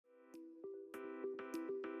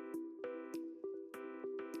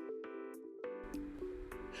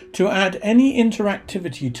To add any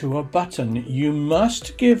interactivity to a button, you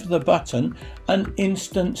must give the button an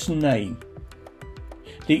instance name.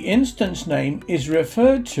 The instance name is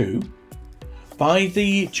referred to by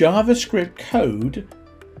the JavaScript code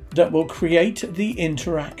that will create the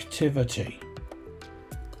interactivity.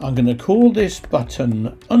 I'm going to call this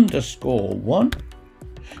button _1.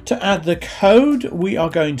 To add the code, we are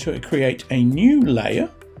going to create a new layer.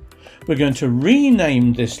 We're going to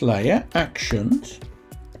rename this layer Actions.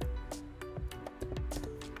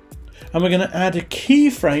 And we're going to add a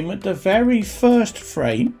keyframe at the very first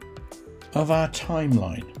frame of our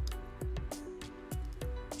timeline.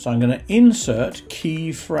 So I'm going to insert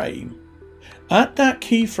keyframe. At that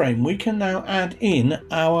keyframe, we can now add in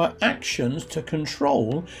our actions to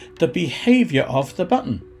control the behavior of the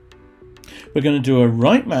button. We're going to do a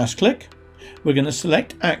right mouse click. We're going to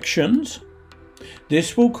select Actions.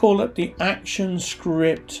 This will call up the Action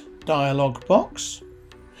Script dialog box.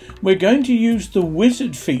 We're going to use the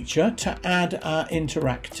wizard feature to add our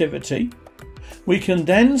interactivity. We can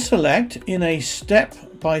then select in a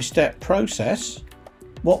step-by-step process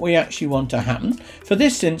what we actually want to happen. For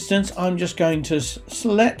this instance, I'm just going to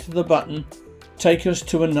select the button, take us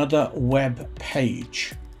to another web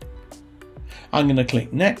page. I'm going to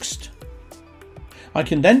click Next. I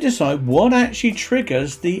can then decide what actually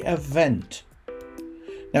triggers the event.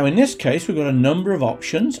 Now in this case, we've got a number of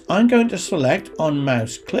options. I'm going to select on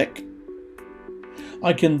mouse click.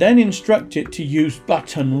 I can then instruct it to use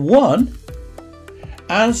button 1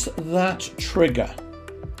 as that trigger.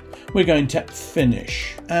 We're going to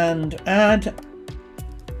finish and add.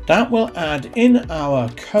 That will add in our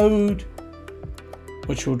code,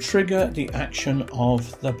 which will trigger the action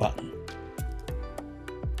of the button.